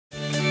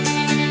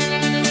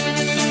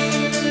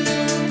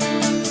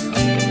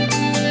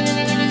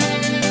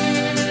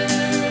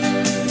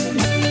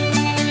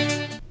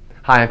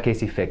Hi, I'm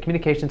Casey Fick,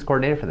 Communications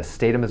Coordinator for the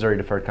State of Missouri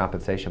Deferred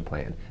Compensation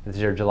Plan. This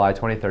is your July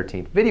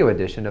 2013 video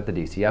edition of the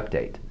DC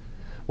Update.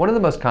 One of the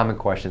most common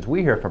questions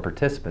we hear from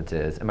participants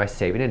is, am I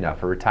saving enough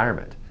for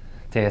retirement?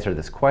 To answer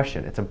this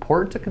question, it's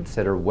important to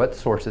consider what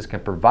sources can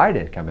provide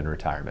income in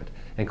retirement,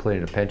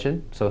 including a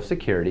pension, Social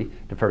Security,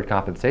 deferred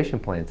compensation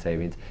plan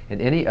savings,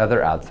 and any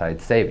other outside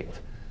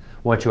savings.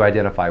 Once you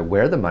identify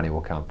where the money will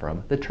come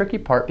from, the tricky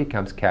part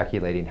becomes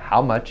calculating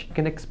how much you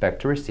can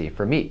expect to receive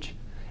from each,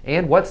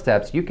 and what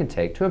steps you can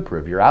take to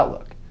improve your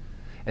outlook.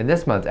 In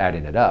this month's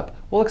Adding It Up,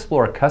 we'll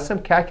explore a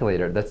custom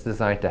calculator that's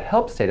designed to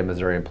help State of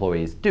Missouri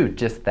employees do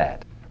just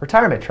that.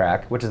 Retirement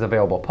Track, which is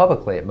available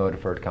publicly at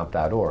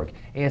modeferredcomp.org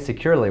and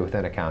securely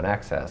within Account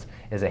Access,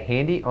 is a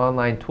handy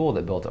online tool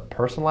that builds a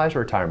personalized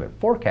retirement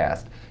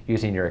forecast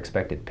using your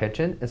expected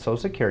pension and Social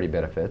Security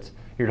benefits,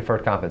 your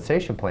deferred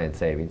compensation plan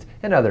savings,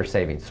 and other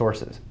savings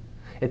sources.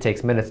 It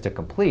takes minutes to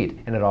complete,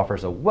 and it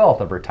offers a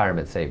wealth of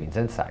retirement savings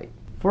insight.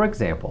 For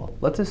example,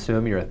 let's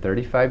assume you're a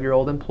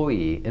 35-year-old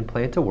employee and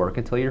plan to work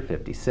until you're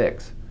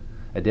 56.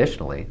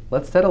 Additionally,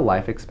 let's set a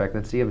life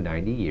expectancy of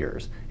 90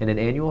 years and an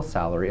annual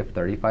salary of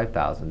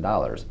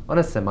 $35,000 on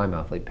a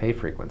semi-monthly pay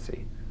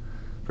frequency.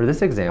 For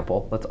this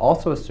example, let's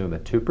also assume a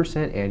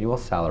 2% annual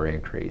salary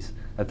increase,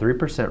 a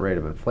 3% rate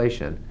of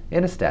inflation,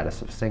 and a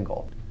status of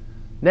single.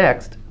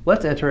 Next,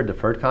 let's enter a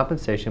deferred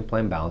compensation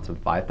plan balance of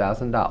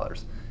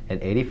 $5,000, an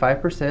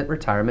 85%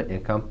 retirement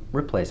income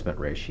replacement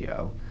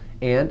ratio,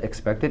 and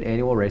expected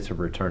annual rates of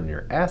return on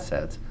your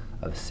assets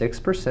of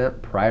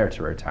 6% prior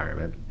to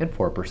retirement and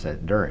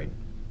 4% during.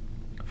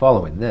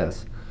 Following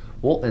this,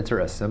 we'll enter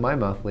a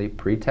semi-monthly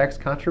pre-tax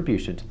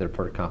contribution to the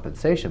deferred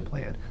compensation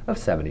plan of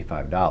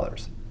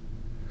 $75.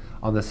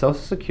 On the Social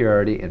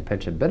Security and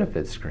pension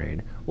benefits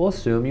screen, we'll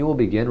assume you will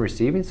begin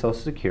receiving Social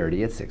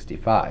Security at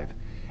 65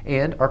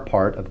 and are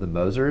part of the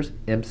Moser's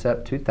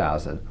MSEP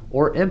 2000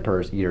 or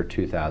MPERS Year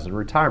 2000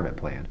 retirement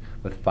plan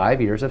with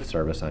 5 years of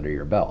service under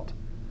your belt.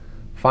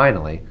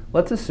 Finally,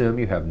 let's assume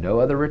you have no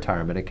other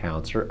retirement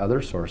accounts or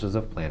other sources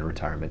of planned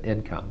retirement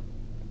income.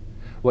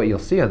 What you'll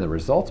see on the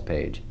results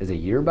page is a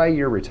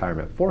year-by-year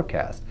retirement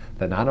forecast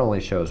that not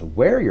only shows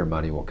where your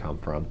money will come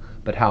from,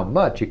 but how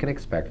much you can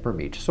expect from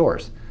each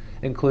source,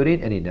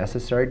 including any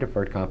necessary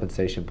deferred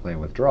compensation plan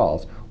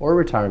withdrawals or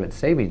retirement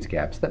savings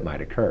gaps that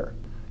might occur.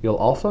 You'll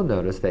also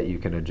notice that you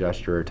can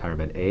adjust your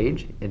retirement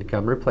age,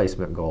 income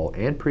replacement goal,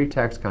 and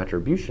pre-tax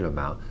contribution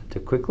amount to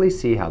quickly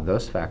see how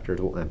those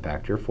factors will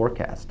impact your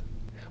forecast.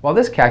 While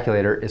this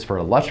calculator is for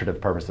illustrative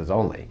purposes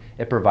only,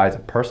 it provides a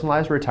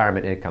personalized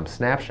retirement income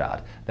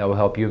snapshot that will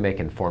help you make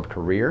informed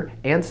career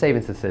and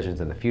savings decisions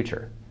in the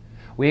future.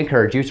 We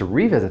encourage you to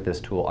revisit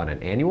this tool on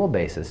an annual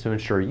basis to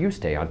ensure you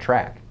stay on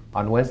track.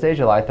 On Wednesday,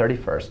 July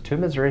 31st, 2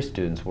 Missouri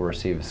students will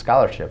receive a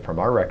scholarship from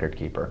our record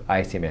keeper,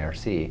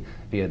 ICMARC,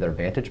 via their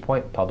Vantage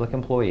Point Public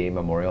Employee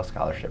Memorial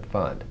Scholarship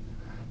Fund.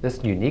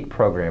 This unique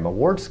program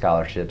awards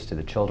scholarships to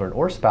the children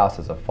or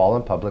spouses of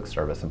fallen public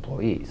service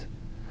employees.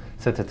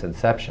 Since its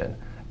inception,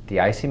 the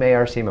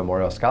ICMARC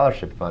Memorial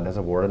Scholarship Fund has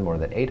awarded more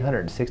than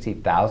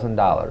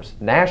 $860,000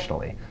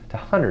 nationally to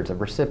hundreds of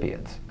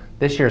recipients.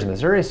 This year's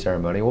Missouri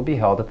ceremony will be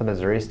held at the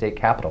Missouri State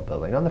Capitol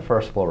Building on the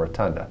first floor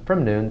rotunda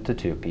from noon to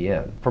 2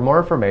 p.m. For more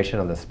information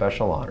on this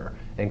special honor,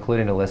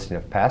 including a listing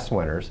of past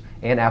winners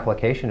and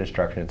application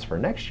instructions for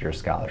next year's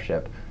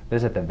scholarship,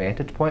 visit the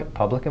Vantage Point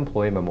Public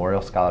Employee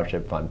Memorial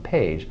Scholarship Fund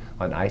page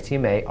on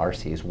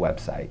ICMARC's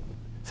website.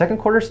 Second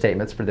quarter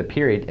statements for the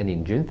period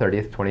ending June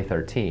 30th,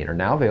 2013 are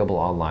now available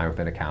online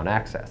within Account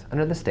Access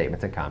under the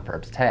Statements and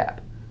Confirms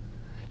tab.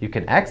 You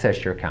can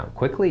access your account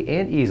quickly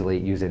and easily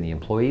using the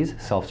Employees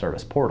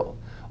Self-Service Portal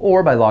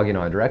or by logging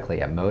on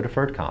directly at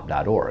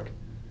modeferredcomp.org.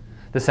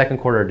 The second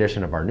quarter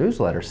edition of our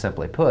newsletter,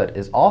 Simply Put,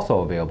 is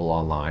also available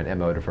online at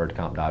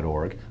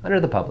modeferredcomp.org under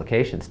the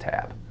Publications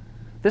tab.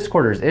 This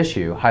quarter's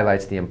issue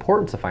highlights the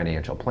importance of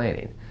financial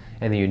planning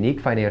and the unique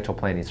financial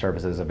planning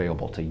services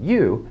available to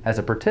you as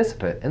a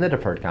participant in the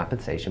Deferred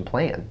Compensation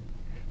Plan.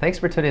 Thanks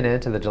for tuning in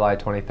to the July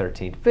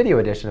 2013 video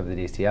edition of the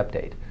DC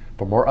Update.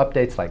 For more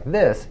updates like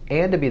this,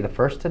 and to be the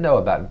first to know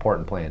about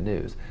important plan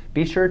news,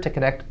 be sure to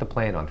connect with the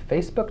plan on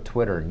Facebook,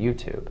 Twitter, and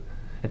YouTube.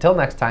 Until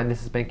next time, this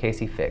has been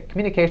Casey Fick,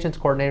 Communications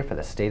Coordinator for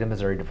the State of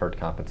Missouri Deferred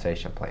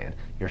Compensation Plan,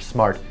 your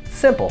smart,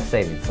 simple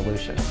savings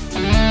solution.